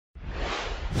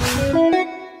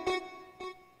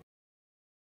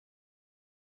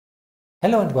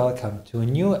Hello and welcome to a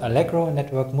new Allegro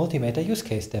Network Multimeter use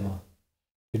case demo.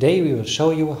 Today we will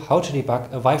show you how to debug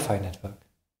a Wi-Fi network.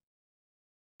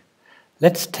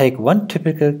 Let's take one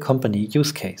typical company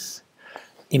use case.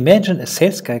 Imagine a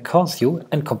sales guy calls you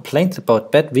and complains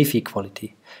about bad Wi-Fi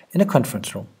quality in a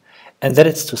conference room and that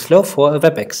it's too slow for a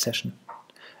WebEx session.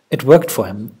 It worked for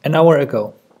him an hour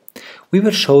ago. We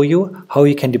will show you how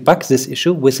you can debug this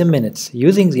issue within minutes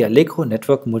using the Allegro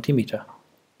Network Multimeter.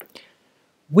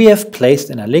 We have placed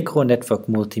an Allegro Network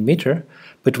Multimeter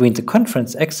between the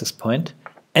conference access point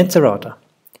and the router.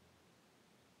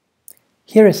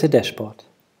 Here is the dashboard.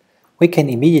 We can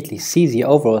immediately see the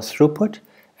overall throughput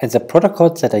and the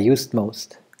protocols that are used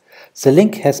most. The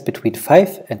link has between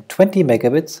 5 and 20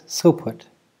 megabits throughput.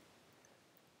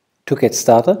 To get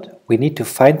started, we need to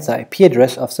find the IP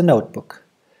address of the notebook.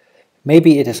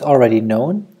 Maybe it is already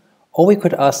known, or we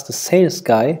could ask the sales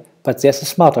guy, but there's a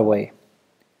smarter way.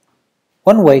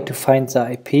 One way to find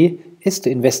the IP is to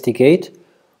investigate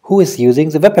who is using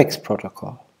the WebEx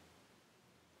protocol.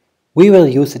 We will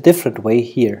use a different way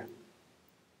here.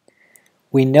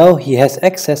 We know he has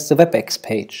accessed the WebEx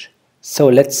page, so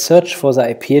let's search for the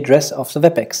IP address of the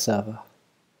WebEx server.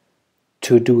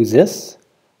 To do this,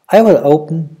 I will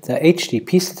open the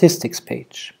HTTP statistics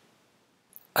page.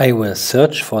 I will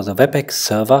search for the WebEx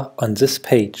server on this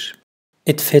page.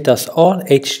 It filters all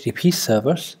HTTP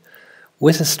servers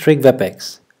with a string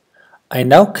WebEx. I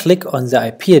now click on the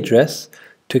IP address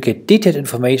to get detailed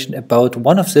information about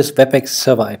one of these WebEx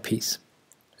server IPs.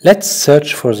 Let's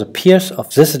search for the peers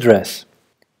of this address.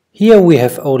 Here we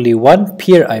have only one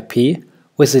peer IP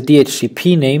with the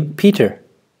DHCP name Peter.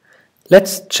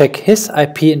 Let's check his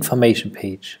IP information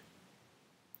page.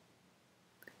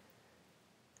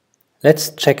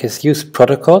 Let's check his used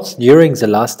protocols during the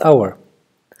last hour.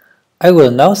 I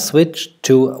will now switch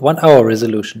to 1 hour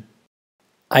resolution.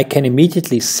 I can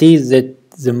immediately see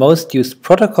that the most used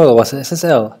protocol was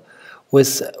SSL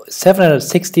with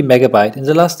 760 megabyte in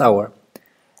the last hour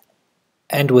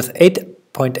and with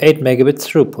 8.8 megabit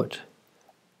throughput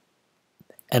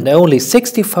and only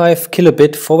 65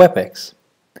 kilobit for WebEx.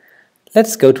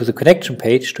 Let's go to the connection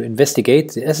page to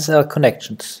investigate the SSL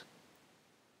connections.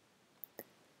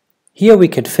 Here we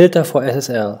can filter for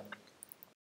SSL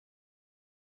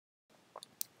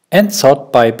and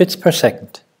sort by bits per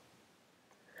second.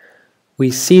 We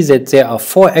see that there are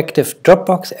 4 active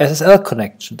Dropbox SSL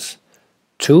connections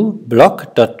to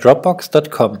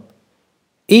blog.dropbox.com,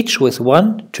 each with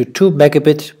 1 to 2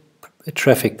 megabit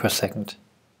traffic per second.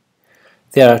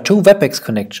 There are 2 WebEx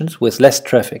connections with less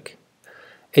traffic.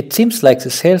 It seems like the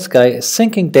sales guy is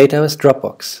syncing data with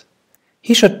Dropbox.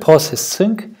 He should pause his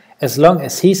sync as long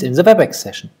as he's in the WebEx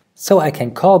session. So I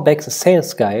can call back the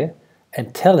sales guy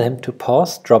and tell him to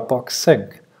pause Dropbox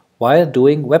sync while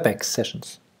doing WebEx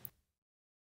sessions.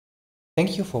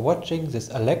 Thank you for watching this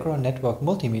Allegro Network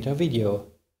Multimeter video.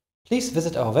 Please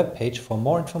visit our webpage for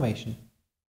more information.